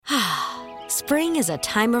Spring is a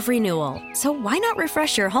time of renewal, so why not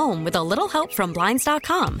refresh your home with a little help from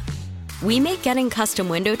Blinds.com? We make getting custom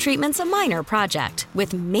window treatments a minor project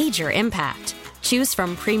with major impact. Choose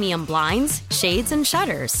from premium blinds, shades, and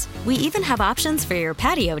shutters. We even have options for your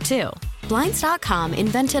patio, too. Blinds.com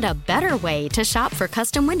invented a better way to shop for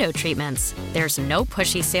custom window treatments. There's no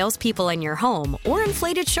pushy salespeople in your home or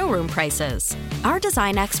inflated showroom prices. Our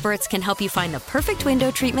design experts can help you find the perfect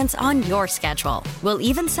window treatments on your schedule. We'll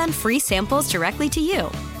even send free samples directly to you.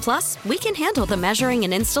 Plus, we can handle the measuring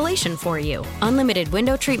and installation for you. Unlimited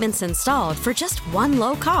window treatments installed for just one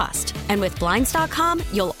low cost. And with Blinds.com,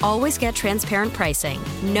 you'll always get transparent pricing.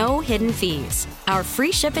 No hidden fees. Our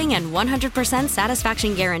free shipping and 100%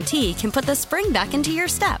 satisfaction guarantee can put the spring back into your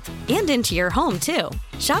step and into your home, too.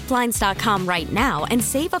 Shop Blinds.com right now and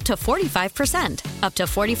save up to 45%. Up to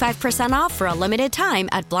 45% off for a limited time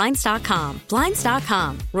at Blinds.com.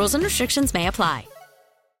 Blinds.com. Rules and restrictions may apply.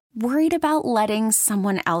 Worried about letting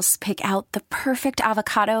someone else pick out the perfect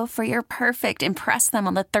avocado for your perfect impress them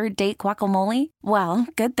on the third date guacamole? Well,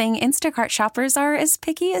 good thing Instacart shoppers are as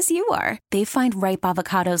picky as you are. They find ripe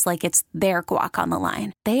avocados like it's their guac on the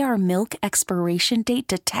line. They are milk expiration date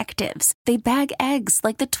detectives. They bag eggs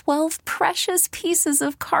like the 12 precious pieces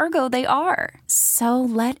of cargo they are. So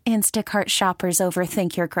let Instacart shoppers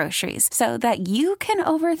overthink your groceries so that you can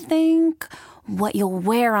overthink what you'll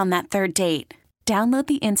wear on that third date. Download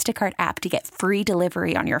the Instacart app to get free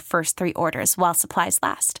delivery on your first 3 orders while supplies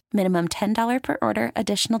last. Minimum $10 per order.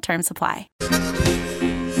 Additional terms apply.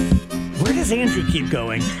 Where does Andrew keep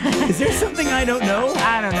going? Is there something I don't know?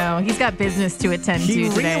 I don't know. He's got business to attend to today. He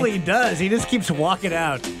really does. He just keeps walking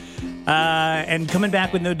out. And coming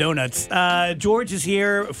back with no donuts. George is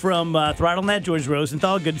here from Throttlenet. George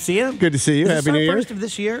Rosenthal, good to see you. Good to see you. Happy New Year. First of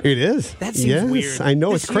this year? It is. That seems weird. I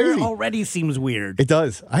know, it's crazy. This year already seems weird. It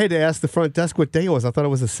does. I had to ask the front desk what day it was. I thought it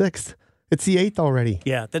was the 6th. It's the 8th already.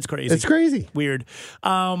 Yeah, that's crazy. It's crazy. Weird.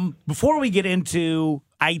 Before we get into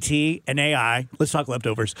IT and AI, let's talk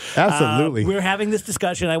leftovers. Absolutely. We're having this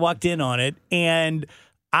discussion. I walked in on it, and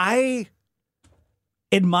I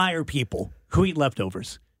admire people who eat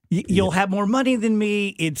leftovers. You'll have more money than me.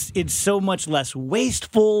 It's so much less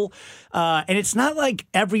wasteful. And it's not like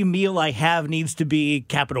every meal I have needs to be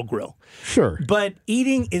Capital Grille. Sure. But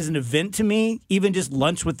eating is an event to me, even just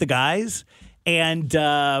lunch with the guys. And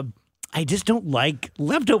I just don't like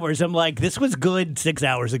leftovers. I'm like, this was good 6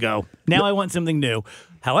 hours ago. Now I want something new.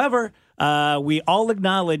 However, we all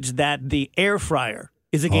acknowledge that the air fryer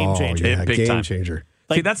is a game changer. Yeah, Big game time. changer.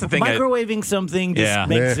 Like, see, that's the thing. Microwaving something just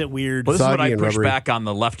makes it weird. Well, this is what Soggy I and push rubbery. back on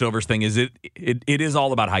the leftovers thing. Is it is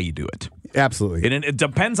all about how you do it. Absolutely. It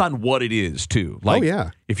depends on what it is too. Like,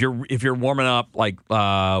 if you're warming up like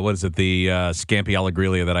what is it, the scampi alla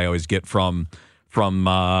griglia that I always get from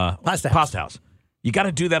Pasta House. You got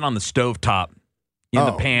to do that on the stovetop in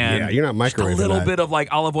the pan. Yeah, you're not microwaving just a little that. bit of like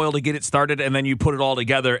olive oil to get it started, and then you put it all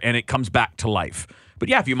together, and it comes back to life. But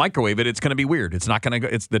yeah, if you microwave it, it's going to be weird. It's not going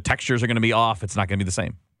to. It's the textures are going to be off. It's not going to be the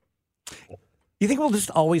same. You think we'll just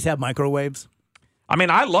always have microwaves? I mean,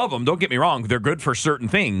 I love them. Don't get me wrong. They're good for certain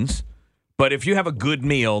things. But if you have a good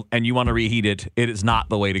meal and you want to reheat it, it is not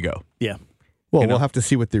the way to go. Yeah. Well, we'll have to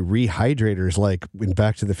see what the rehydrator is like in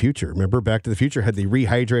Back to the Future. Remember, Back to the Future had the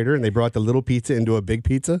rehydrator, and they brought the little pizza into a big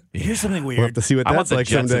pizza? Here's something weird. We'll have to see what I want that's the like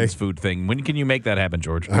Jetsons someday. food thing. When can you make that happen,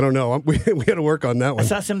 George? I don't know. We got to work on that I one.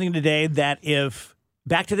 saw something today that if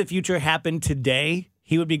Back to the Future happened today,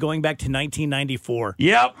 he would be going back to 1994.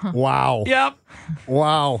 Yep. Wow. Yep.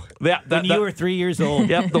 Wow. When you were 3 years old.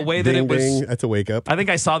 Yep. The way that Ding, it was. ding. That's a wake up. I think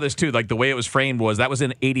I saw this too. Like the way it was framed was that was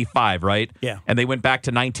in 85, right? Yeah. And they went back to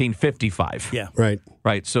 1955. Yeah. Right.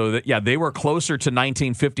 Right. So they were closer to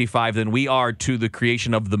 1955 than we are to the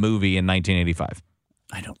creation of the movie in 1985.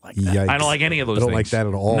 I don't like that. Yikes. I don't like any of those I don't things. like that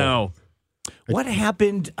at all. No. What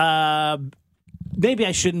happened? Maybe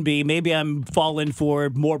I shouldn't be. Maybe I'm falling for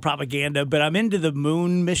more propaganda, but I'm into the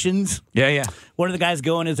moon missions. Yeah. One of the guys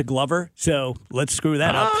going as a Glover, so let's screw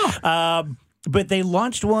that up. But they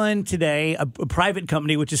launched one today, a private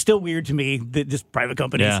company, which is still weird to me, that just private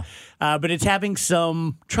companies. Yeah. But it's having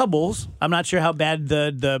some troubles. I'm not sure how bad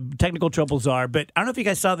the technical troubles are, but I don't know if you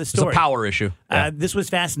guys saw this story. It's a power issue. Yeah. This was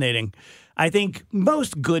fascinating. I think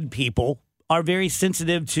most good people are very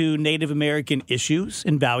sensitive to Native American issues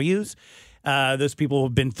and values. Those people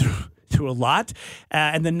have been through a lot.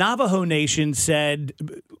 And the Navajo Nation said,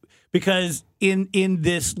 because in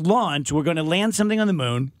this launch, we're going to land something on the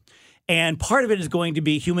moon, and part of it is going to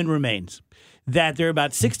be human remains. That there are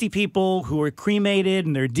about 60 people who are cremated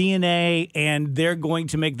and their DNA, and they're going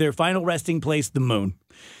to make their final resting place the moon.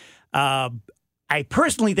 I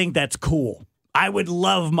personally think that's cool. I would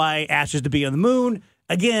love my ashes to be on the moon.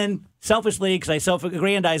 again, selfishly, because I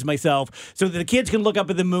self-aggrandize myself, so that the kids can look up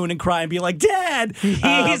at the moon and cry and be like, Dad!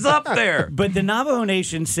 He's up there! But the Navajo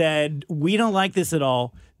Nation said, we don't like this at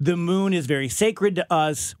all. The moon is very sacred to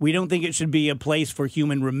us. We don't think it should be a place for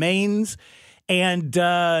human remains. And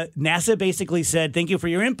NASA basically said, thank you for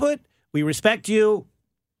your input. We respect you.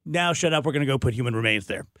 Now shut up. We're going to go put human remains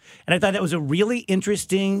there. And I thought that was a really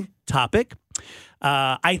interesting topic.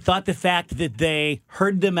 I thought the fact that they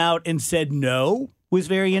heard them out and said no was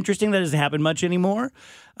very interesting. That doesn't happen much anymore.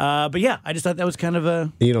 But yeah, I just thought that was kind of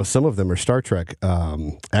a... some of them are Star Trek,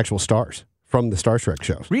 actual stars from the Star Trek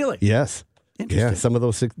shows. Really? Yes. Yeah, some of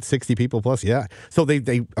those 60 people plus, yeah. So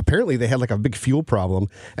they apparently they had like a big fuel problem,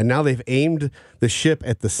 and now they've aimed the ship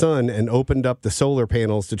at the sun and opened up the solar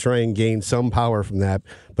panels to try and gain some power from that,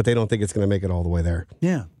 but they don't think it's going to make it all the way there.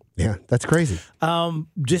 Yeah. Yeah, that's crazy.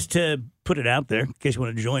 Just to put it out there, in case you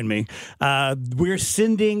want to join me, we're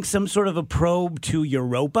sending some sort of a probe to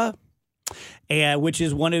Europa, which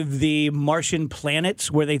is one of the Martian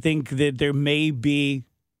planets where they think that there may be,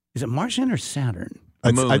 is it Martian or Saturn?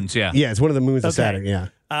 Moons, yeah. Yeah, it's one of the moons of Saturn,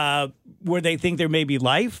 yeah. Where they think there may be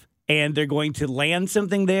life, and they're going to land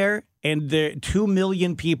something there, and 2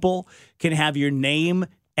 million people can have your name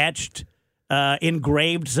etched,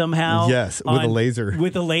 engraved somehow. Yes, with a laser.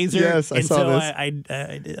 With a laser. Yes, I saw this. I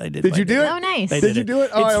did. Did you do it? Oh, nice. Did you do it?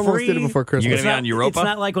 Oh, I almost free. did it before Christmas. You're going to be on Europa? It's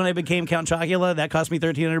not like when I became Count Chocula. That cost me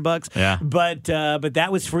 $1,300. Yeah. But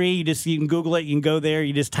that was free. You can Google it. You can go there.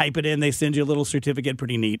 You just type it in. They send you a little certificate.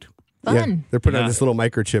 Pretty neat. Fun. Yeah, they're putting on this little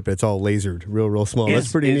microchip. It's all lasered, real small.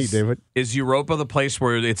 That's pretty neat, David. Is Europa the place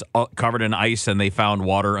where it's covered in ice and they found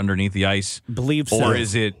water underneath the ice? Believe so. Or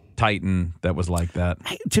is it Titan that was like that?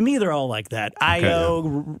 To me, they're all like that. Okay.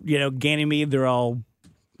 Io, Ganymede, they're all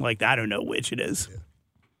like, I don't know which it is.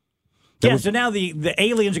 Yeah, so now the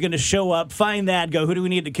aliens are going to show up, find that, go, who do we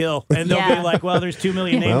need to kill? And they'll be like, well, there's 2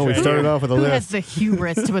 million names. Well, we started off with a Who list. has the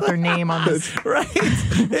hubris to put their name on this? Right,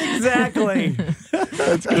 exactly.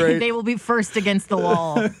 That's great. They will be first against the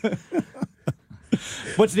wall.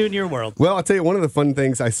 What's new in your world? Well, I'll tell you, one of the fun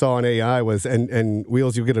things I saw in AI was, and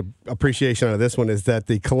Wheels, you'll get an appreciation out of this one, is that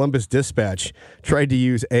the Columbus Dispatch tried to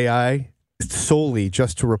use AI solely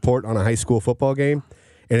just to report on a high school football game,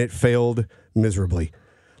 and it failed miserably.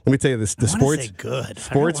 Let me tell you this: the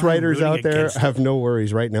sports writers out there have no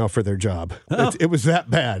worries right now for their job. Oh. It was that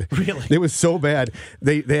bad. Really? It was so bad.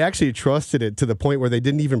 They actually trusted it to the point where they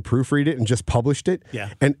didn't even proofread it and just published it.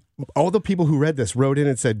 Yeah. And all the people who read this wrote in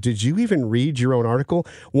and said, "Did you even read your own article?"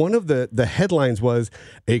 One of the headlines was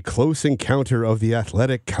 "A Close Encounter of the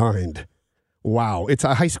Athletic Kind." Wow, it's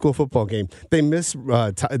a high school football game. They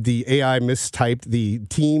the AI mistyped the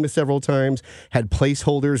team several times, had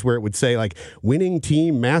placeholders where it would say like winning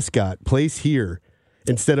team mascot, place here,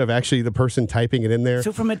 instead of actually the person typing it in there.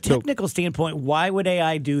 So from a technical standpoint, why would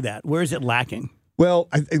AI do that? Where is it lacking? Well,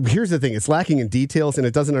 here's the thing. It's lacking in details, and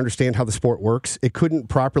it doesn't understand how the sport works. It couldn't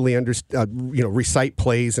properly recite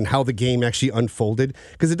plays and how the game actually unfolded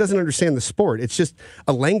because it doesn't understand the sport. It's just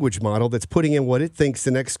a language model that's putting in what it thinks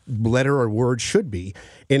the next letter or word should be,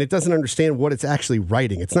 and it doesn't understand what it's actually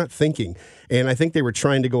writing. It's not thinking, and I think they were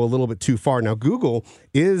trying to go a little bit too far. Now, Google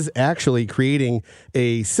is actually creating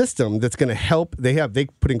a system that's going to help. They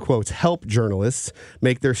put in quotes, help journalists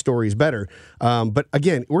make their stories better. But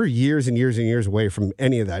again, we're years and years and years away from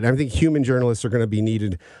any of that. I think human journalists are going to be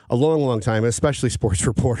needed a long, long time, especially sports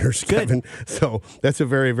reporters, good. Kevin. So that's a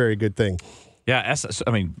very, very good thing. Yeah,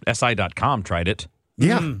 SI.com tried it.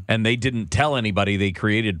 Yeah. And they didn't tell anybody. They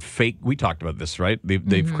created fake, we talked about this, right?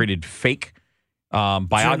 They've created fake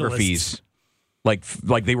biographies. Like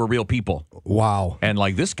they were real people. Wow. And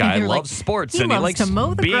like this guy loves sports and he likes to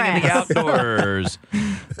mow the being grass. in the outdoors.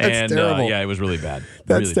 That's terrible. Yeah, it was really bad.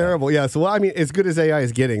 That's really terrible. bad. Yeah. So, well, I mean, as good as AI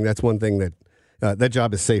is getting, that's one thing that that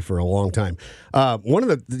job is safe for a long time.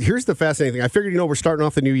 Here's the fascinating thing. I figured, we're starting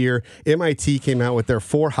off the new year. MIT came out with their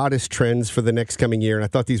 4 hottest trends for the next coming year, and I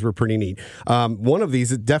thought these were pretty neat. One of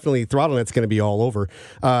these, definitely Throttlenet's going to be all over,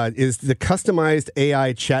 is the customized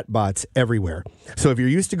AI chatbots everywhere. So if you're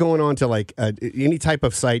used to going on to like any type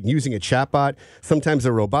of site and using a chatbot, sometimes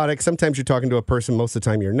they're robotic, sometimes you're talking to a person, most of the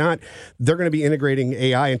time you're not. They're going to be integrating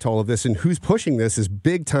AI into all of this, and who's pushing this is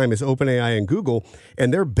big time is OpenAI and Google,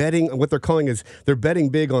 and they're betting, what they're calling is they're betting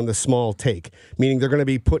big on the small take, meaning they're going to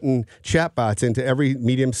be putting chatbots into every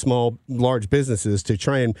medium, small, large businesses to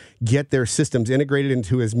try and get their systems integrated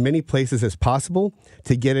into as many places as possible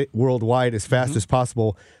to get it worldwide as fast as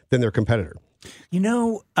possible than their competitor.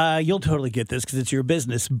 You'll totally get this because it's your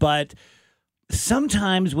business, but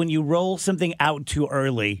sometimes when you roll something out too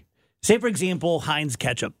early, say, for example, Heinz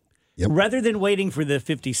ketchup, Rather than waiting for the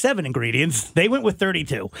 57 ingredients, they went with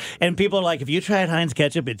 32. And people are like, if you tried Heinz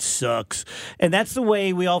ketchup, it sucks. And that's the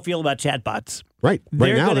way we all feel about chatbots. Right.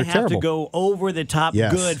 They're now, going they're to have terrible. to go over the top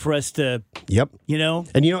good for us to, you know?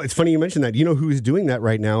 And it's funny you mentioned that. You know who's doing that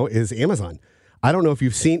right now is Amazon. I don't know if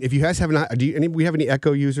you've seen, if you guys have not, we have any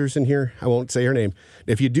Echo users in here? I won't say her name.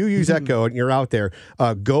 If you do use Echo and you're out there,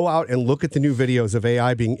 go out and look at the new videos of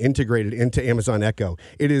AI being integrated into Amazon Echo.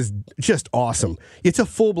 It is just awesome. It's a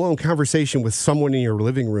full-blown conversation with someone in your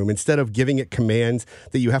living room instead of giving it commands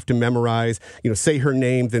that you have to memorize, say her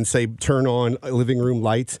name, then say turn on living room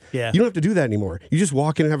lights. Yeah. You don't have to do that anymore. You just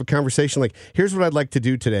walk in and have a conversation like, here's what I'd like to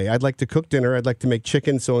do today. I'd like to cook dinner. I'd like to make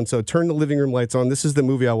chicken, so-and-so. Turn the living room lights on. This is the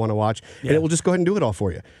movie I want to watch. And it will just go ahead and do it all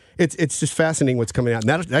for you. It's just fascinating what's coming out.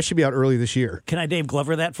 And that should be out early this year. Can I Dave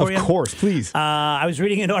Glover that for you? Of course, please. I was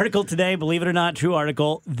reading an article today, believe it or not, true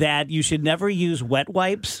article, that you should never use wet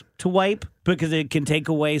wipes to wipe because it can take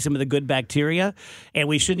away some of the good bacteria. And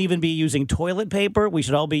we shouldn't even be using toilet paper. We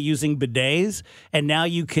should all be using bidets. And now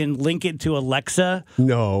you can link it to Alexa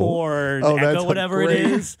or Echo, whatever it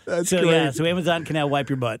is. That's so, great. so Amazon can now wipe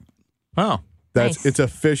your butt. Oh. It's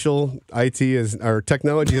official. Our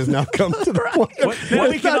technology has now come to the point.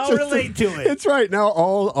 We can all relate to it. It's right. Now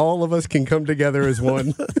all of us can come together as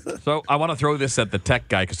one. So I want to throw this at the tech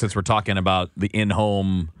guy because since we're talking about the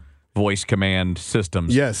in-home voice command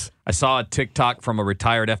systems. Yes. I saw a TikTok from a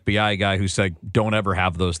retired FBI guy who said, don't ever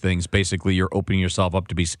have those things. Basically, you're opening yourself up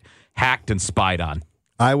to be hacked and spied on.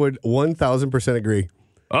 I would 1,000% agree.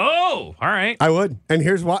 Oh, all right. I would. And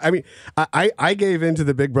here's why. I mean, I gave into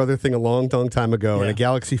the Big Brother thing a long time ago in a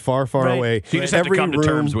galaxy far, far away. So you just have to come to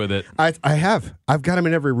terms with it. I have. I've got them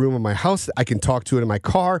in every room of my house. I can talk to it in my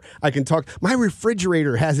car. I can talk. My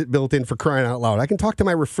refrigerator has it built in, for crying out loud. I can talk to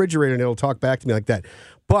my refrigerator and it'll talk back to me like that.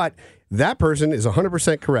 But that person is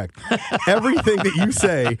 100% correct. Everything that you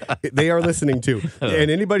say, they are listening to. And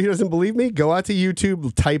anybody who doesn't believe me, go out to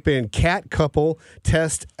YouTube, type in cat couple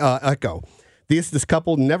test Echo. This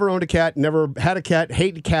couple never owned a cat, never had a cat,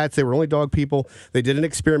 hated cats. They were only dog people. They did an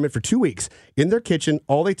experiment for 2 weeks. In their kitchen,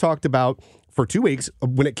 all they talked about for 2 weeks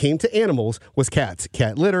when it came to animals was cats.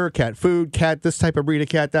 Cat litter, cat food, cat, this type of breed of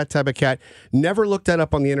cat, that type of cat. Never looked that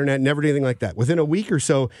up on the internet, never did anything like that. Within a week or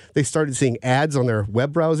so, they started seeing ads on their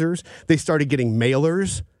web browsers. They started getting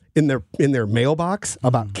mailers in their mailbox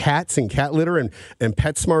about cats and cat litter and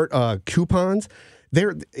PetSmart coupons.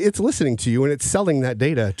 It's listening to you and it's selling that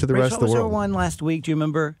data to the rest of the world. What was our one last week? Do you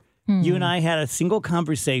remember? You and I had a single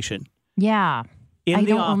conversation. Yeah. I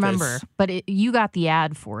don't remember, but you got the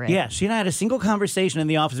ad for it. Yeah, she and I had a single conversation in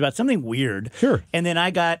the office about something weird. Sure. And then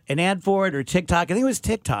I got an ad for it or TikTok. I think it was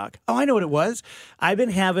TikTok. Oh, I know what it was. I've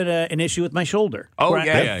been having an issue with my shoulder. Oh,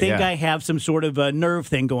 I think I have some sort of a nerve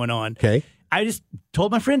thing going on. Okay. I just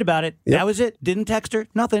told my friend about it. Yep. That was it. Didn't text her.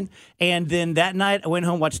 Nothing. And then that night I went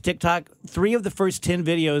home, watched TikTok. 3 of the first 10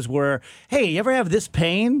 videos were, hey, you ever have this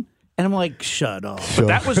pain? And I'm like, shut up. But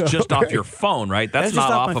that was just off your phone, right? That's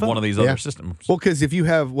not off of one of these other systems. Well, because if you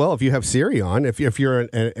have Siri on, if you're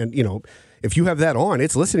if you have that on,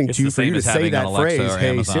 it's listening to you for you to say that phrase. Hey,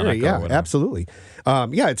 Amazon Siri. Echo, Yeah, absolutely.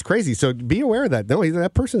 It's crazy. So be aware of that. No,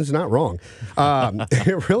 that person's not wrong.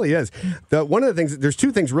 It really is. One of the things, there's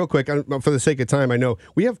 2 things real quick for the sake of time. I know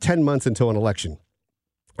we have 10 months until an election.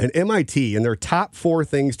 And MIT, and their top 4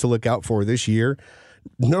 things to look out for this year,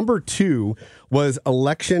 number 2 was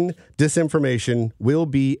election disinformation will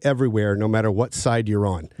be everywhere, no matter what side you're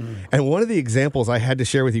on. And one of the examples I had to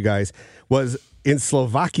share with you guys was in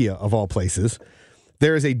Slovakia, of all places.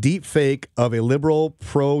 There is a deep fake of a liberal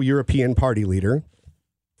pro-European party leader,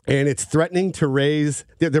 and it's threatening to raise.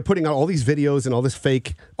 They're putting out all these videos and all this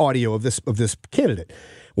fake audio of this candidate.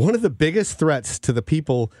 One of the biggest threats to the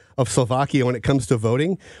people of Slovakia when it comes to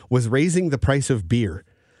voting was raising the price of beer.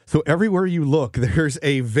 So everywhere you look, there's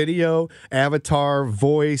a video, avatar,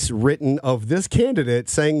 voice written of this candidate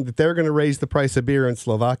saying that they're going to raise the price of beer in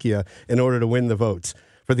Slovakia in order to win the votes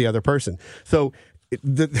for the other person. So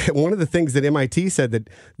one of the things that MIT said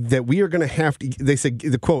that we are going to have to, they said,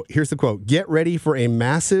 here's the quote, get ready for a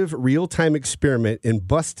massive real-time experiment in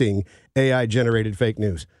busting AI-generated fake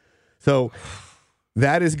news. So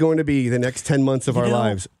that is going to be the next 10 months of our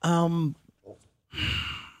lives. How do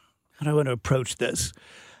I want to approach this?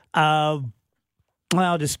 Well,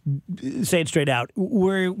 I'll just say it straight out.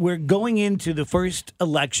 We're going into the first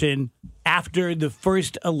election after the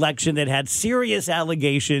first election that had serious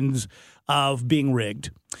allegations of being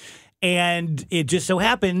rigged. And it just so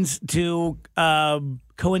happens to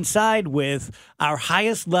coincide with our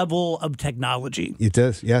highest level of technology. It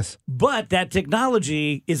does, yes. But that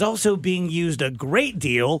technology is also being used a great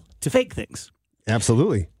deal to fake things.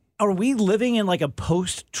 Absolutely. are we living in like a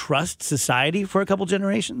post-trust society for a couple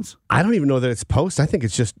generations? I don't even know that it's post. I think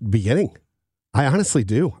it's just beginning. I honestly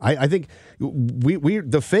do. I think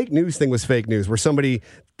the fake news thing was fake news, where somebody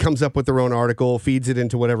comes up with their own article, feeds it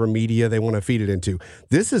into whatever media they want to feed it into.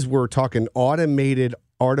 This is, we're talking automated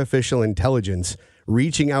artificial intelligence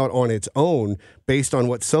reaching out on its own based on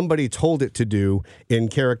what somebody told it to do in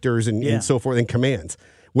characters and so forth, and commands.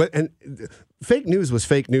 And fake news was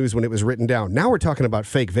fake news when it was written down. Now we're talking about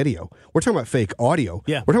fake video. We're talking about fake audio.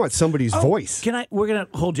 Yeah. We're talking about somebody's voice. We're going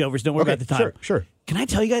to hold you over, so don't worry about the time. Sure. Can I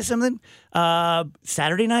tell you guys something?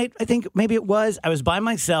 Saturday night, I think maybe it was, I was by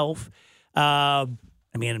myself. I'm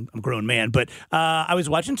a grown man, but I was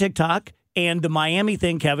watching TikTok. And the Miami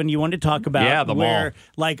thing, Kevin, you wanted to talk about, the where mall.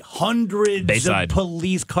 like hundreds Bayside. of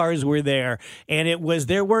police cars were there, and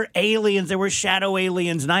there were aliens, there were shadow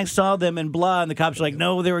aliens, and I saw them and blah, and the cops were like,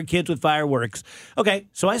 no, there were kids with fireworks. Okay,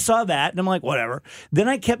 so I saw that, and I'm like, whatever. Then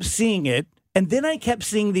I kept seeing it, and then I kept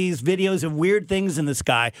seeing these videos of weird things in the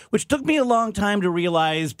sky, which took me a long time to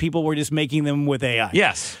realize people were just making them with AI.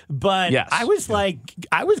 Yes. But I was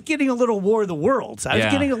I was getting a little War of the Worlds. I was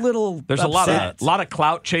getting a little There's upset. a lot of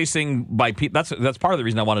clout chasing by people. That's part of the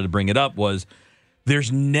reason I wanted to bring it up was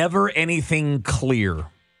there's never anything clear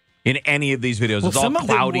in any of these videos. Well, it's all some of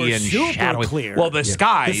them cloudy were and super shadowy. clear. Well, the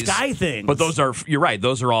skies. The sky things. But you're right,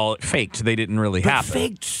 those are all faked. They didn't really happen.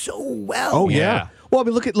 Faked so well. Oh, yeah. Well, I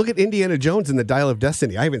mean, look at Indiana Jones and the Dial of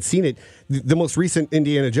Destiny. I haven't seen it. The most recent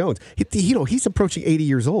Indiana Jones. He's approaching 80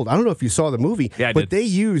 years old. I don't know if you saw the movie, but they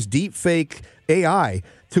use deep fake AI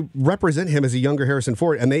to represent him as a younger Harrison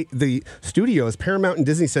Ford. And the studios, Paramount and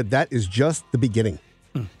Disney, said that is just the beginning.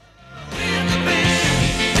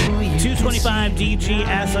 225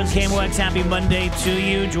 DGS on KMOX. Happy Monday to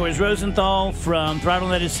you. George Rosenthal from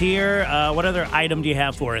Throttlenet is here. What other item do you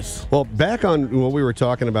have for us? Well, back on what we were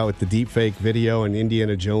talking about with the deep fake video and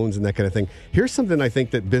Indiana Jones and that kind of thing, here's something I think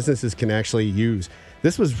that businesses can actually use.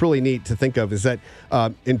 This was really neat to think of, is that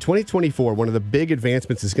in 2024, one of the big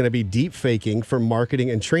advancements is going to be deep faking for marketing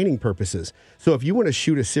and training purposes. So if you want to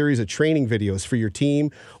shoot a series of training videos for your team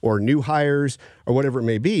or new hires or whatever it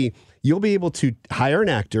may be, you'll be able to hire an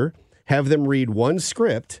actor, have them read one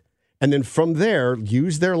script, and then from there,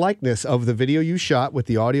 use their likeness of the video you shot with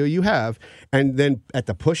the audio you have, and then at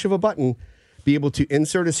the push of a button, be able to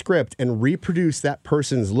insert a script and reproduce that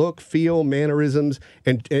person's look, feel, mannerisms,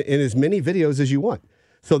 and in as many videos as you want.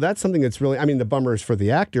 So that's something that's really, the bummer is for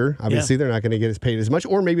the actor. Obviously, they're not going to get paid as much,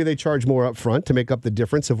 or maybe they charge more up front to make up the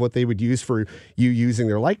difference of what they would use for you using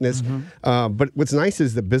their likeness. Mm-hmm. But what's nice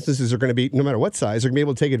is that businesses are going to be, no matter what size, are going to be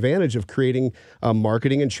able to take advantage of creating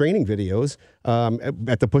marketing and training videos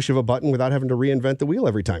at the push of a button without having to reinvent the wheel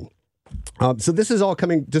every time. So this is all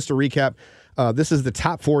coming, just to recap, this is the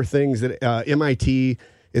top 4 things that MIT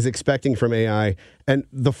is expecting from AI. And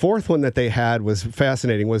the fourth one that they had was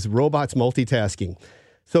fascinating, was robots multitasking.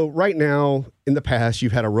 So right now, in the past,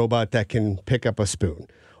 you've had a robot that can pick up a spoon.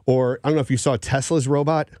 Or I don't know if you saw Tesla's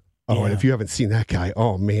robot. Oh, and if you haven't seen that guy,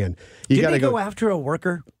 oh, man. Did they go after a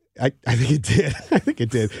worker? I think it did. I think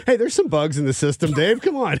it did. Hey, there's some bugs in the system, Dave.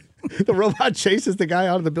 Come on. The robot chases the guy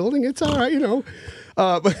out of the building. It's all right,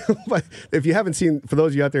 But if you haven't seen, for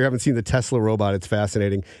those of you out there who haven't seen the Tesla robot, it's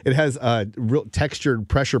fascinating. It has real textured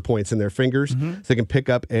pressure points in their fingers, so they can pick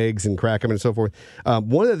up eggs and crack them and so forth.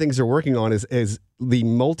 One of the things they're working on is the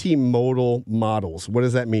multimodal models. What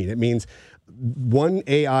does that mean? It means one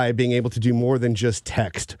AI being able to do more than just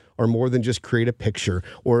text, or more than just create a picture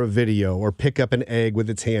or a video or pick up an egg with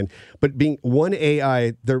its hand, but being one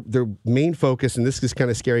AI, their main focus, and this is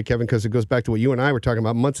kind of scary, Kevin, because it goes back to what you and I were talking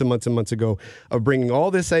about months and months and months ago, of bringing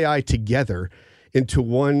all this AI together into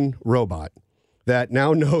one robot that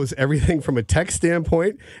now knows everything from a tech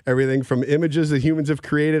standpoint, everything from images that humans have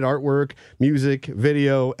created, artwork, music,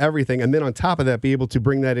 video, everything. And then on top of that, be able to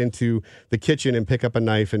bring that into the kitchen and pick up a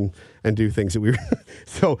knife and do things that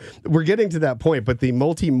So we're getting to that point, but the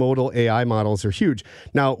multimodal AI models are huge.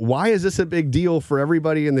 Now, why is this a big deal for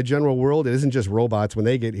everybody in the general world? It isn't just robots when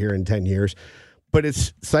they get here in 10 years, but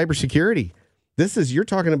it's cybersecurity. You're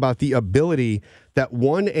talking about the ability that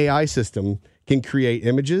one AI system can create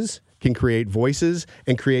images, can create voices,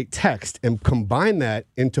 and create text, and combine that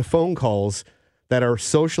into phone calls that are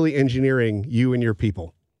socially engineering you and your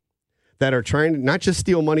people, that are trying to not just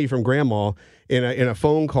steal money from grandma in a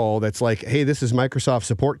phone call that's like, hey, this is Microsoft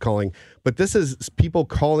support calling, but this is people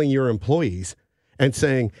calling your employees and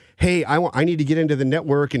saying, hey, I need to get into the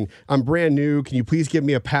network and I'm brand new. Can you please give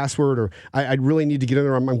me a password? Or I really need to get in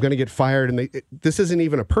there. I'm going to get fired. And this isn't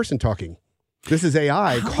even a person talking. This is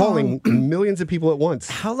AI calling millions of people at once.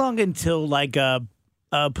 How long until like a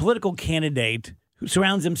political candidate who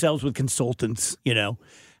surrounds themselves with consultants,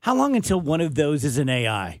 How long until one of those is an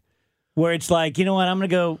AI? Where it's like, you know what,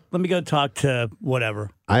 let me go talk to whatever.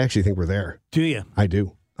 I actually think we're there. Do you? I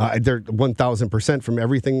do. They're 1,000% from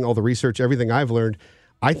everything, all the research, everything I've learned.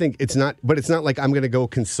 I think it's not like I'm going to go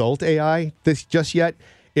consult AI just yet.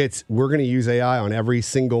 We're going to use AI on every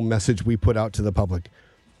single message we put out to the public.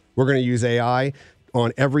 We're going to use AI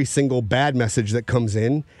on every single bad message that comes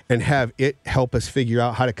in and have it help us figure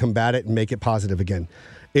out how to combat it and make it positive again.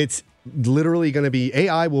 It's literally going to be,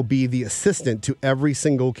 AI will be the assistant to every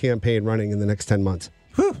single campaign running in the next 10 months.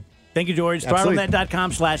 Whew. Thank you, George.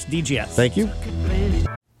 Throttlenet.com/DGS. Thank you.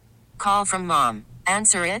 Call from mom.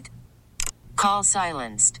 Answer it. Call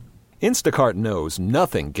silenced. Instacart knows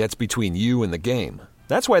nothing gets between you and the game.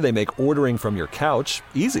 That's why they make ordering from your couch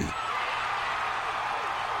easy.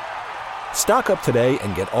 Stock up today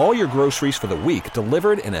and get all your groceries for the week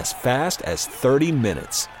delivered in as fast as 30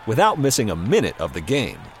 minutes without missing a minute of the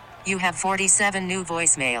game. You have 47 new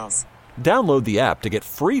voicemails. Download the app to get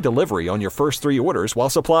free delivery on your first 3 orders while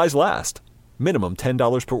supplies last. Minimum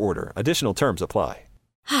 $10 per order. Additional terms apply.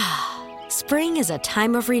 Spring is a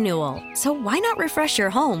time of renewal, so why not refresh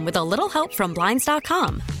your home with a little help from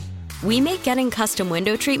Blinds.com? We make getting custom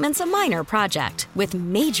window treatments a minor project with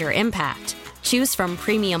major impact. Choose from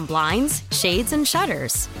premium blinds, shades, and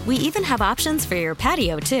shutters. We even have options for your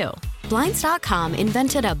patio, too. Blinds.com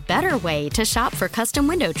invented a better way to shop for custom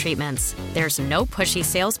window treatments. There's no pushy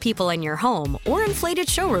salespeople in your home or inflated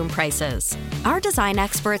showroom prices. Our design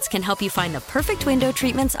experts can help you find the perfect window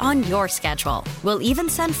treatments on your schedule. We'll even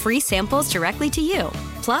send free samples directly to you.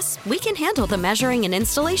 Plus, we can handle the measuring and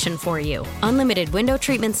installation for you. Unlimited window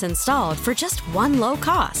treatments installed for just one low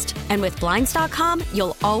cost. And with Blinds.com,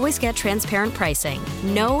 you'll always get transparent pricing.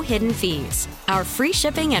 No hidden fees. Our free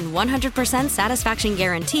shipping and 100% satisfaction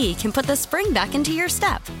guarantee can put the spring back into your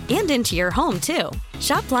step and into your home, too.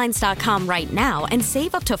 Shop Blinds.com right now and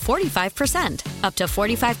save up to 45%. Up to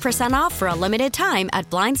 45% off for a limited time at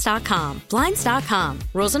Blinds.com. Blinds.com.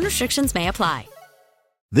 Rules and restrictions may apply.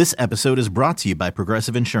 This episode is brought to you by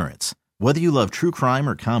Progressive Insurance. Whether you love true crime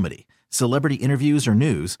or comedy, celebrity interviews or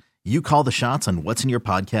news, you call the shots on what's in your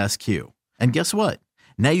podcast queue. And guess what?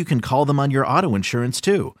 Now you can call them on your auto insurance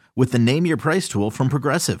too with the Name Your Price tool from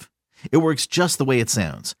Progressive. It works just the way it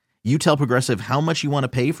sounds. You tell Progressive how much you want to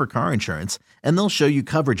pay for car insurance, and they'll show you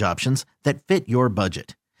coverage options that fit your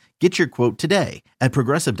budget. Get your quote today at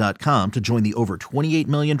Progressive.com to join the over 28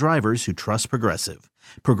 million drivers who trust Progressive.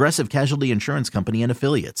 Progressive Casualty Insurance Company and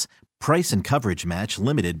Affiliates. Price and coverage match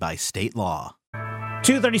limited by state law.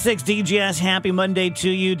 2:36 DGS. Happy Monday to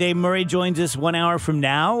you. Dave Murray joins us 1 hour from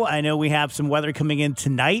now. I know we have some weather coming in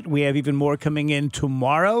tonight. We have even more coming in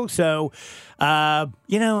tomorrow. So, I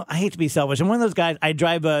hate to be selfish. I'm one of those guys. I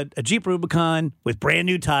drive a Jeep Rubicon with brand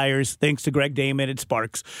new tires, thanks to Greg Damon at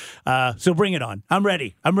Sparks. So bring it on. I'm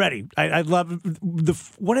ready. I love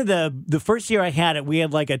the first year I had it, we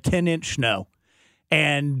had like a 10-inch snow.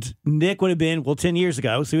 And Nick would have been, 10 years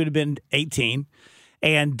ago, so he would have been 18.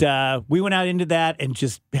 And we went out into that and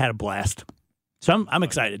just had a blast. So I'm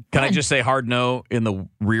excited. Can I just say hard no in the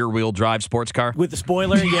rear-wheel drive sports car? With the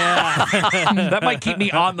spoiler, yeah. That might keep me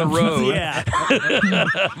on the road. Yeah.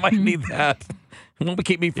 Might need that. It won't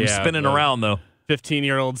keep me from spinning around, though.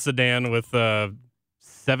 15-year-old sedan with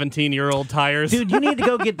 17-year-old tires. Dude, you need to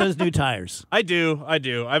go get those new tires. I do.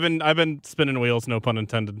 I've been spinning wheels, no pun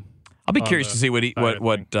intended. I'll be curious to see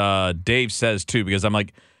what Dave says, too, because I'm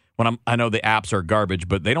like, I know the apps are garbage,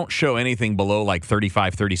 but they don't show anything below like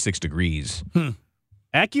 35, 36 degrees.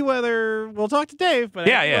 AccuWeather, we'll talk to Dave, but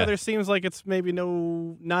AccuWeather seems like it's maybe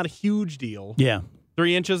not a huge deal. Yeah.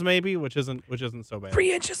 3 inches maybe, which isn't so bad.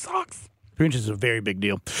 3 inches sucks. 3 inches is a very big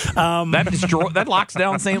deal. That locks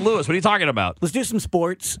down St. Louis. What are you talking about? Let's do some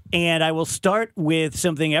sports, and I will start with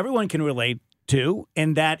something everyone can relate to,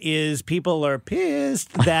 and that is people are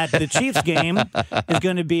pissed that the Chiefs game is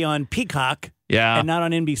going to be on Peacock and not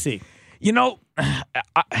on NBC. You know,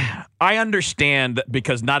 I understand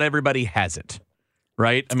because not everybody has it,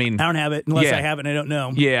 right? I mean, I don't have it unless I have it and I don't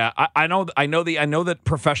know. Yeah, I know that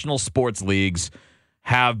professional sports leagues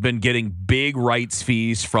have been getting big rights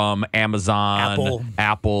fees from Amazon,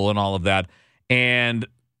 Apple, and all of that. And,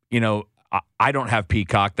 I don't have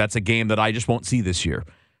Peacock. That's a game that I just won't see this year.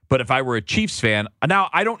 But if I were a Chiefs fan, now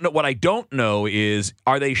I don't know. What I don't know is,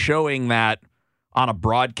 are they showing that on a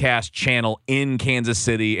broadcast channel in Kansas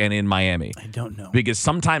City and in Miami? I don't know. Because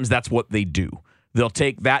sometimes that's what they do. They'll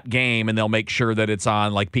take that game and they'll make sure that it's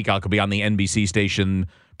on, like Peacock will be on the NBC station,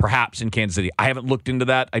 perhaps in Kansas City. I haven't looked into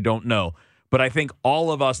that. I don't know. But I think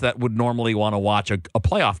all of us that would normally want to watch a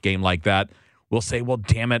playoff game like that will say, well,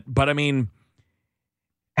 damn it. But I mean,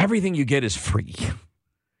 everything you get is free.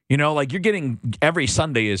 You know, like you're getting every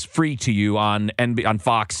Sunday is free to you on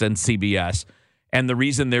Fox and CBS. And the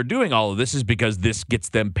reason they're doing all of this is because this gets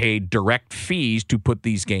them paid direct fees to put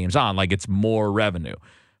these games on. Like it's more revenue.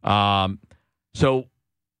 So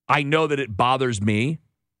I know that it bothers me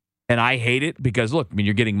and I hate it because, look, I mean,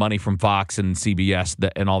 you're getting money from Fox and CBS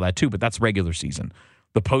and all that too, but that's regular season.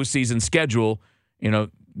 The postseason schedule, you know,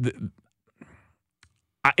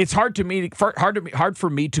 it's hard for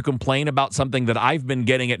me to complain about something that I've been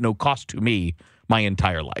getting at no cost to me my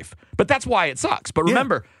entire life. But that's why it sucks. But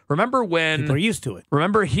remember when people are used to it.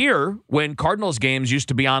 Remember here when Cardinals games used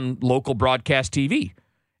to be on local broadcast TV.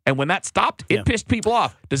 And when that stopped, it pissed people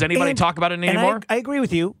off. Does anybody talk about it anymore? I agree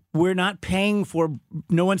with you. We're not paying for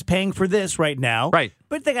no one's paying for this right now. Right.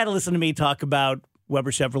 But they got to listen to me talk about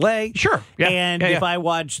Weber Chevrolet. Sure. Yeah. And if I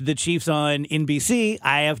watch the Chiefs on NBC,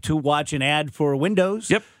 I have to watch an ad for Windows.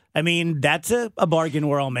 Yep. I mean, that's a bargain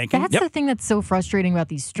we're all making. That's the thing that's so frustrating about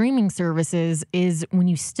these streaming services is when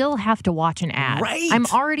you still have to watch an ad. Right. I'm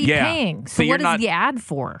already paying. So what is the ad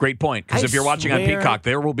for? Great point. Because if you're watching on Peacock,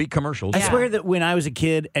 there will be commercials. I swear that when I was a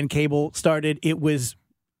kid and cable started, it was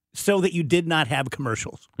so that you did not have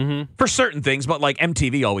commercials. Mm-hmm. For certain things, but like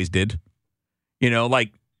MTV always did. You know,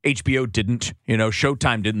 like HBO didn't. You know,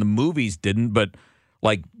 Showtime didn't. The movies didn't. But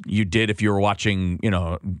like you did if you were watching, you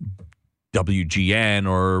know, WGN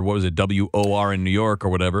or what was it, WOR in New York or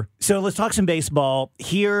whatever. So let's talk some baseball.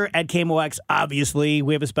 Here at KMOX, obviously,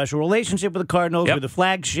 we have a special relationship with the Cardinals. We're the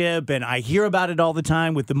flagship, and I hear about it all the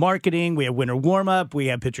time with the marketing. We have winter warm-up. We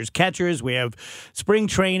have pitchers, catchers. We have spring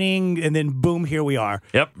training, and then boom, here we are.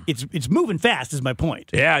 Yep. It's moving fast is my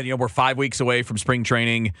point. Yeah, you know, we're 5 weeks away from spring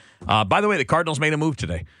training. By the way, the Cardinals made a move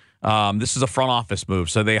today. This is a front office move.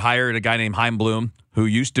 So they hired a guy named Chaim Bloom, who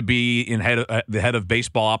used to be the head of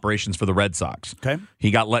baseball operations for the Red Sox. Okay. He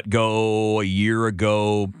got let go a year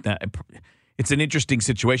ago. It's an interesting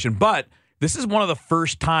situation, but this is one of the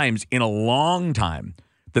first times in a long time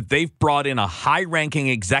that they've brought in a high-ranking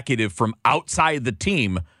executive from outside the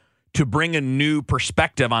team to bring a new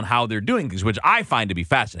perspective on how they're doing things, which I find to be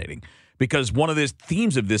fascinating because one of the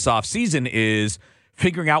themes of this offseason is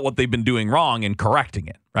figuring out what they've been doing wrong and correcting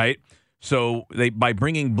it, right? So by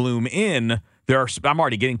bringing Bloom in, I'm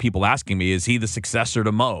already getting people asking me, is he the successor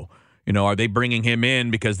to Mo? You know, are they bringing him in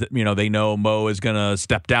because, you know, they know Mo is going to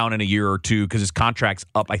step down in a year or two because his contract's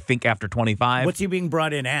up, I think, after 25. What's he being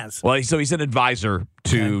brought in as? Well, so he's an advisor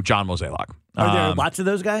to John Mozeliak. Are there lots of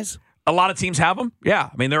those guys? A lot of teams have them. Yeah.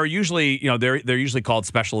 I mean, they're usually, you know, they're usually called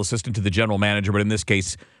special assistant to the general manager, but in this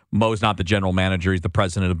case, Mo's not the general manager. He's the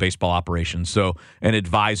president of baseball operations. So an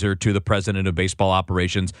advisor to the president of baseball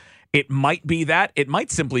operations. It might be that. It might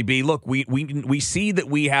simply be, look, we see that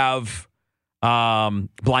we have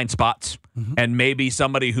blind spots, and maybe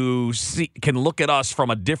somebody who can look at us from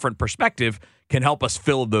a different perspective can help us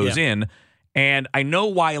fill those in. And I know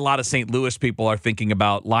why a lot of St. Louis people are thinking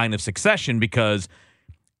about line of succession because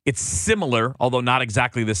it's similar, although not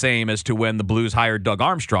exactly the same, as to when the Blues hired Doug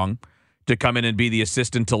Armstrong to come in and be the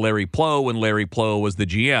assistant to Larry Plow when Larry Plow was the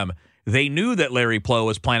GM. They knew that Larry Plow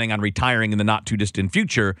was planning on retiring in the not too distant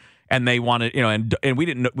future, and they wanted, you know, and they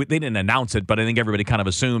didn't announce it, but I think everybody kind of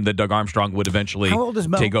assumed that Doug Armstrong would eventually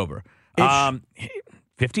take over.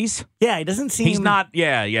 50s? Yeah, he doesn't seem. He's not.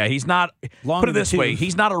 Yeah. He's not. Put it this way: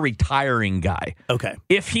 he's not a retiring guy. Okay.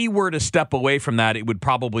 If he were to step away from that, it would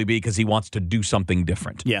probably be because he wants to do something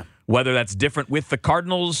different. Yeah. Whether that's different with the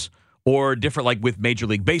Cardinals or different, like with Major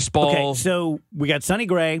League Baseball. Okay. So we got Sonny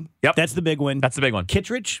Gray. Yep. That's the big one. That's the big one.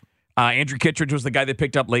 Kittredge. Andrew Kittredge was the guy they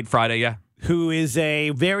picked up late Friday. Yeah. Who is a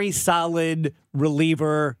very solid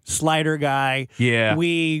reliever, slider guy. Yeah.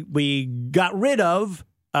 We got rid of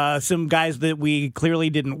some guys that we clearly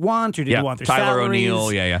didn't want or didn't want their Tyler salaries.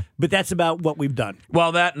 O'Neill, yeah. But that's about what we've done.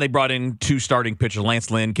 Well, that, and they brought in two starting pitchers. Lance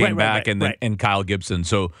Lynn came back, and Kyle Gibson.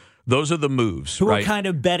 So those are the moves. Who are kind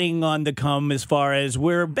of betting on the come as far as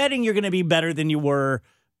we're betting you're going to be better than you were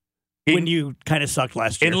when you kind of sucked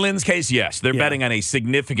last year. In Lynn's case, yes. They're betting on a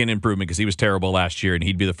significant improvement because he was terrible last year, and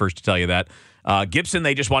he'd be the first to tell you that. Gibson,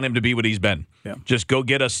 they just want him to be what he's been. Yeah. Just go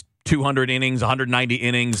get us 200 innings, 190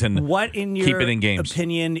 innings, and what, in your keep it in games.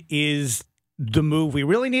 opinion, is the move we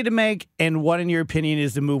really need to make, and what, in your opinion,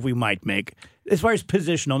 is the move we might make? As far as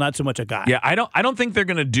positional, not so much a guy. Yeah, I don't think they're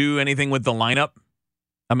going to do anything with the lineup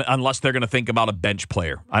unless they're going to think about a bench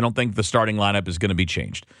player. I don't think the starting lineup is going to be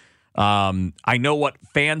changed. I know what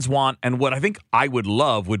fans want, and what I think I would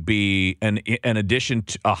love would be an addition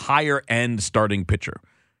to a higher end starting pitcher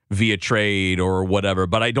via trade or whatever.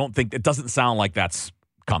 But I don't think it doesn't sound like that's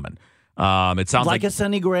coming. It sounds like a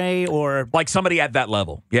Sonny Gray or like somebody at that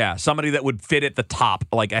level. Yeah, somebody that would fit at the top,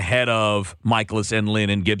 like ahead of Michaelis and Lynn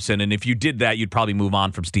and Gibson. And if you did that, you'd probably move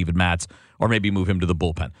on from Steven Matz or maybe move him to the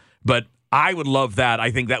bullpen. But I would love that.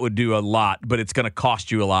 I think that would do a lot, but it's going to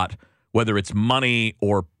cost you a lot, whether it's money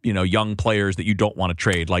or young players that you don't want to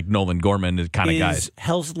trade, like Nolan Gorman kind of guys. Is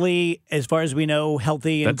Helsley, as far as we know,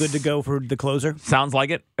 healthy and good to go for the closer? Sounds like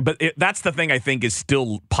it. But that's the thing I think is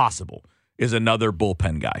still possible, is another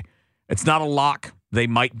bullpen guy. It's not a lock. They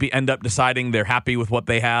might end up deciding they're happy with what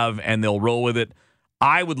they have and they'll roll with it.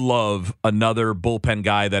 I would love another bullpen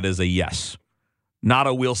guy that is a yes. Not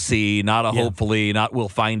a we'll see, not a hopefully, not we'll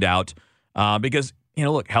find out. Because,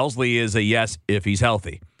 look, Helsley is a yes if he's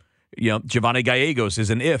healthy. Giovanni Gallegos is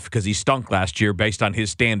an if because he stunk last year based on his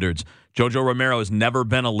standards. Jojo Romero has never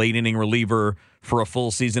been a late-inning reliever for a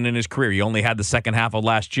full season in his career. He only had the second half of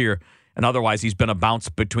last year, and otherwise he's been a bounce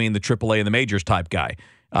between the AAA and the majors type guy.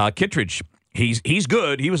 Kittredge, he's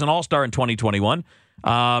good. He was an all-star in 2021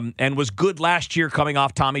 and was good last year coming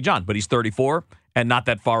off Tommy John, but he's 34 and not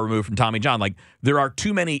that far removed from Tommy John. Like, there are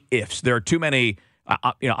too many ifs. There are too many...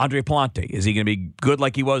 Andre Palante, is he going to be good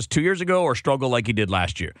like he was 2 years ago or struggle like he did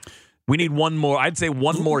last year? We need one more. I'd say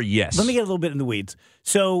one more yes. Let me get a little bit in the weeds.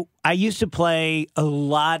 So I used to play a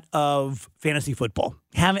lot of fantasy football.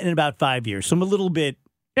 Haven't in about 5 years. So I'm a little bit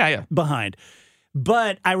behind.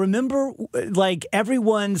 But I remember like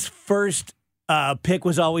everyone's first pick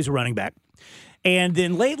was always a running back. And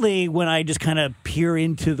then lately when I just kind of peer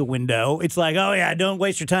into the window, it's like, oh, yeah, don't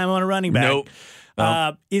waste your time on a running back. Nope.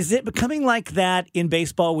 Is it becoming like that in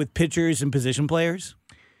baseball with pitchers and position players?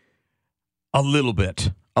 A little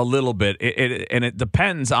bit. And it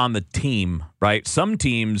depends on the team, right? Some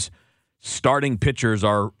teams, starting pitchers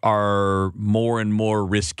are more and more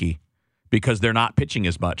risky because they're not pitching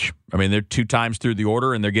as much. I mean, they're 2 times through the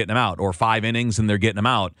order and they're getting them out, or 5 innings and they're getting them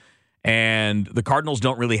out. And the Cardinals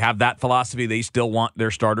don't really have that philosophy. They still want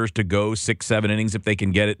their starters to go 6-7 innings if they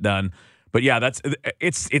can get it done. But yeah,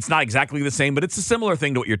 it's not exactly the same, but it's a similar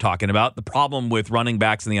thing to what you're talking about. The problem with running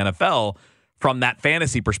backs in the NFL from that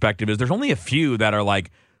fantasy perspective is there's only a few that are like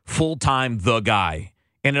full-time the guy.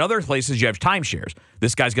 And in other places, you have timeshares.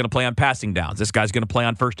 This guy's going to play on passing downs. This guy's going to play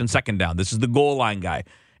on first and second down. This is the goal line guy.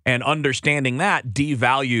 And understanding that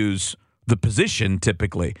devalues the position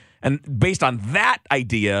typically. And based on that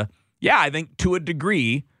idea, yeah, I think to a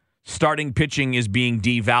degree, starting pitching is being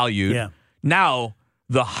devalued. Yeah. Now,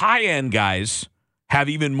 the high-end guys have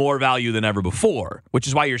even more value than ever before, which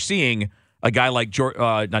is why you're seeing a guy like,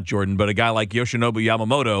 not Jordan, but a guy like Yoshinobu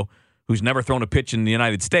Yamamoto, who's never thrown a pitch in the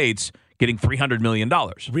United States, getting $300 million.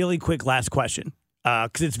 Really quick last question,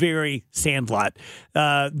 because it's very Sandlot.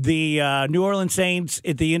 The New Orleans Saints,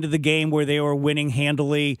 at the end of the game where they were winning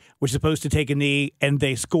handily, were supposed to take a knee, and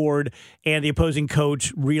they scored, and the opposing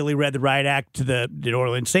coach really read the riot act to the New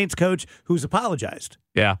Orleans Saints coach, who's apologized.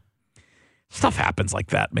 Yeah. Stuff happens like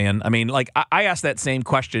that, man. I mean, like, I asked that same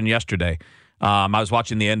question yesterday. I was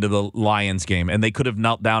watching the end of the Lions game, and they could have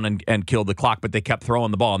knelt down and killed the clock, but they kept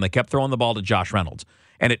throwing the ball, and they kept throwing the ball to Josh Reynolds.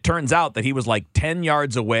 And it turns out that he was like 10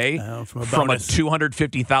 yards away from a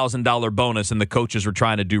 $250,000 bonus, and the coaches were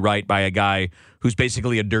trying to do right by a guy who's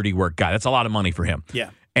basically a dirty work guy. That's a lot of money for him. Yeah.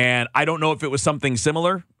 And I don't know if it was something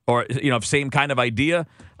similar or, same kind of idea,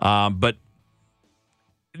 but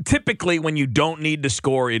typically when you don't need to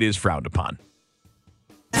score, it is frowned upon.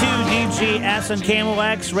 DGS and Camel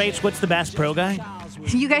X rates. What's the Bass Pro guy?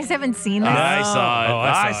 You guys haven't seen this? I saw it.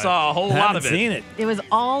 I saw a whole lot of it. Seen it. It was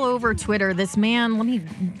all over Twitter. This man, let me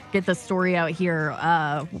get the story out here,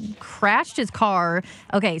 crashed his car.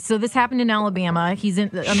 Okay, so this happened in Alabama. A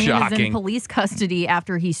man is in police custody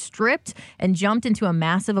after he stripped and jumped into a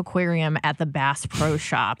massive aquarium at the Bass Pro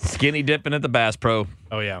Shop. Skinny dipping at the Bass Pro.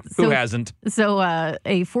 Oh, yeah. Who hasn't? So a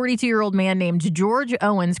 42-year-old man named George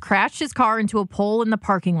Owens crashed his car into a pole in the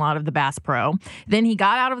parking lot of the Bass Pro. Then he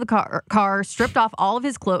got out of the car, stripped off all of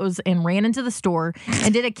his clothes, and ran into the store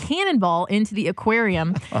and did a cannonball into the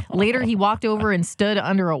aquarium. Later, he walked over and stood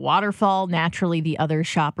under a waterfall. Naturally, the other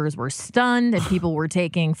shoppers were stunned, and people were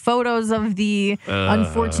taking photos of the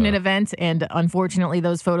unfortunate event. And unfortunately,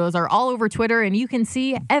 those photos are all over Twitter, and you can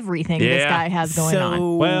see everything this guy has going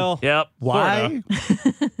on. Well, yep. Why?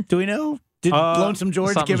 Do we know? Did Lonesome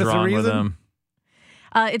George give us a reason?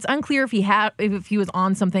 It's unclear if he was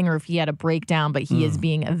on something or if he had a breakdown, but he is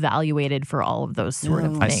being evaluated for all of those sort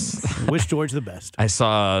of things. Wish George the best. I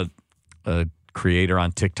saw a creator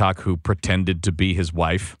on TikTok who pretended to be his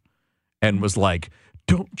wife and was like,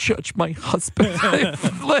 don't judge my husband.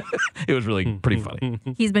 It was really pretty funny.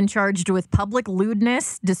 He's been charged with public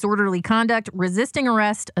lewdness, disorderly conduct, resisting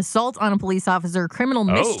arrest, assault on a police officer, criminal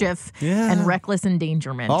mischief, and reckless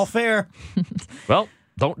endangerment. All fair. Well,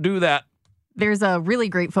 don't do that. There's a really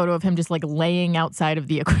great photo of him just like laying outside of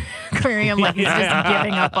the aquarium like he's just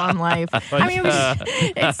giving up on life. I mean,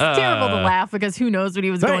 it's terrible to laugh because who knows what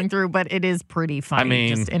he was going through, but it is pretty funny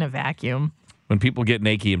just in a vacuum. When people get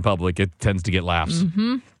naked in public, it tends to get laughs.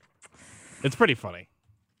 Mm-hmm. It's pretty funny.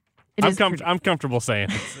 I'm comfortable saying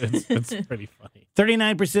it's pretty funny.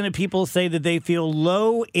 39% of people say that they feel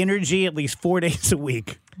low energy at least 4 days a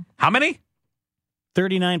week. How many?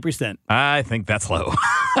 39%. I think that's low.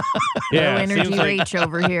 Low energy rage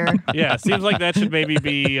over here. Yeah, seems like that should maybe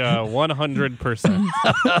be 100%.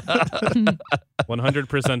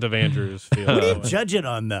 100% of Andrews feel. What do you judge it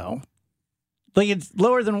on, though? Like, it's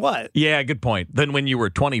lower than what? Yeah, good point. Than when you were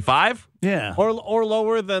 25? Yeah. Or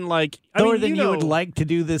lower than like... Lower than you would like to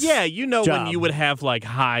do this job. When you would have like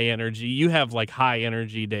high energy. You have like high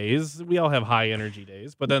energy days. We all have high energy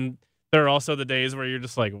days. But then there are also the days where you're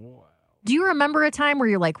just like, wow. Do you remember a time where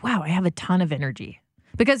you're like, wow, I have a ton of energy?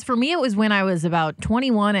 Because for me, it was when I was about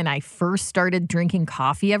 21 and I first started drinking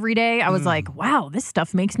coffee every day. I was like, wow, this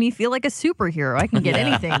stuff makes me feel like a superhero. I can get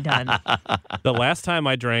anything done. The last time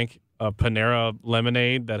I drank a Panera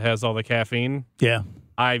lemonade that has all the caffeine,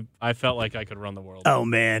 I felt like I could run the world. Oh,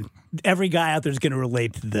 man. Every guy out there is going to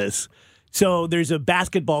relate to this. So there's a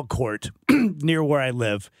basketball court near where I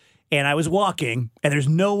live, and I was walking, and there's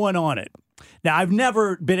no one on it. Now, I've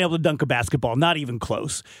never been able to dunk a basketball, not even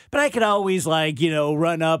close. But I could always,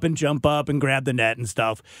 run up and jump up and grab the net and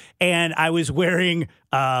stuff. And I was wearing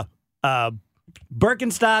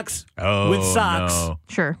Birkenstocks with socks. No.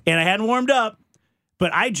 Sure. And I hadn't warmed up,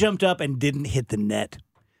 but I jumped up and didn't hit the net.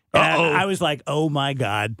 And I was like, oh, my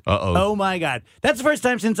God. Oh, my God. That's the first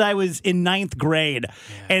time since I was in 9th grade.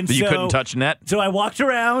 And so you couldn't touch net? So I walked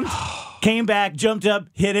around, came back, jumped up,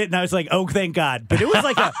 hit it, and I was like, oh, thank God. But it was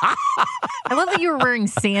like a... I love that you were wearing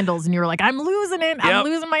sandals and you were like, I'm losing it. I'm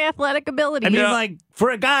losing my athletic ability. I mean, like, for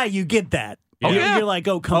a guy, you get that. You're like,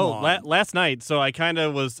 oh, come on. Last night, so I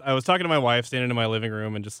was talking to my wife, standing in my living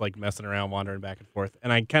room and just like messing around, wandering back and forth.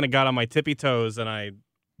 And I kind of got on my tippy toes and I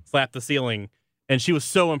slapped the ceiling. And she was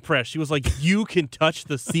so impressed. She was like, you can touch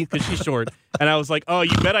the ceiling, because she's short. And I was like, oh,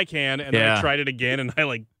 you bet I can. And then I tried it again, and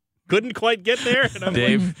I couldn't quite get there. And I'm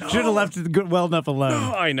Dave, should have left it well enough alone.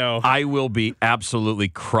 Oh, I know. I will be absolutely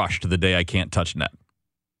crushed the day I can't touch net.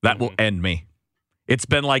 That will end me. It's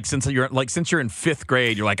been since you're in 5th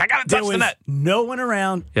grade, you're like, I gotta touch the net. No one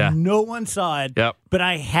around. Yeah. No one saw it. Yep. But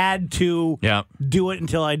I had to do it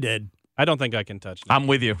until I did. I don't think I can touch it. I'm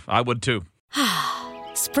with you. I would too.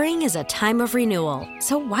 Spring is a time of renewal,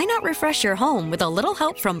 so why not refresh your home with a little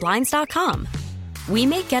help from Blinds.com? We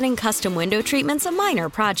make getting custom window treatments a minor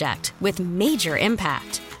project with major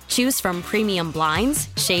impact. Choose from premium blinds,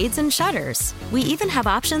 shades, and shutters. We even have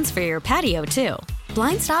options for your patio, too.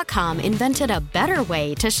 Blinds.com invented a better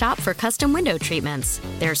way to shop for custom window treatments.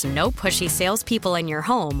 There's no pushy salespeople in your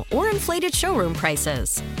home or inflated showroom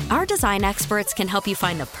prices. Our design experts can help you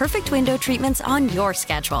find the perfect window treatments on your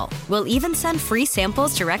schedule. We'll even send free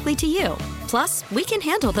samples directly to you. Plus, we can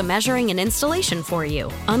handle the measuring and installation for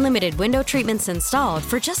you. Unlimited window treatments installed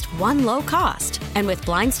for just one low cost. And with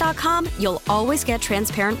Blinds.com, you'll always get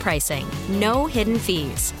transparent pricing. No hidden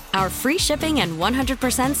fees. Our free shipping and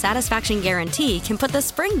 100% satisfaction guarantee can put the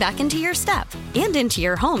spring back into your step and into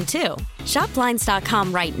your home, too. Shop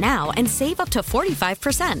Blinds.com right now and save up to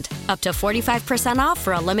 45%. Up to 45% off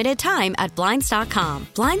for a limited time at Blinds.com.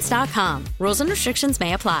 Blinds.com. Rules and restrictions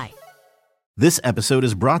may apply. This episode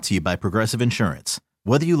is brought to you by Progressive Insurance.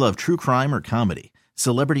 Whether you love true crime or comedy,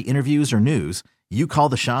 celebrity interviews or news, you call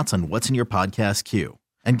the shots on what's in your podcast queue.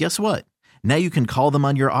 And guess what? Now you can call them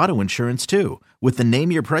on your auto insurance, too, with the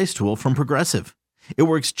Name Your Price tool from Progressive. It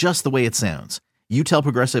works just the way it sounds. You tell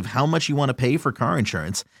Progressive how much you want to pay for car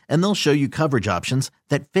insurance, and they'll show you coverage options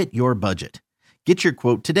that fit your budget. Get your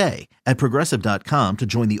quote today at Progressive.com to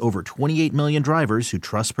join the over 28 million drivers who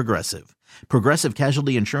trust Progressive. Progressive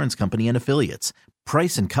Casualty Insurance Company and Affiliates.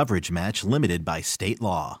 Price and coverage match limited by state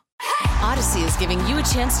law. Odyssey is giving you a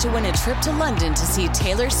chance to win a trip to London to see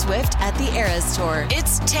Taylor Swift at the Eras Tour.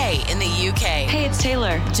 It's Tay in the UK. Hey, it's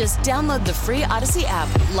Taylor. Just download the free Odyssey app,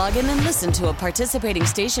 log in and listen to a participating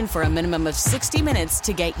station for a minimum of 60 minutes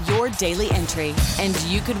to get your daily entry. And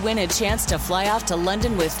you could win a chance to fly off to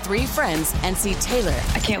London with 3 friends and see Taylor.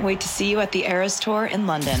 I can't wait to see you at the Eras Tour in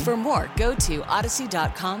London. For more, go to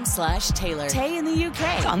odyssey.com/Taylor. Tay in the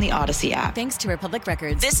UK. It's on the Odyssey app. Thanks to Republic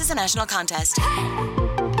Records. This is a national contest.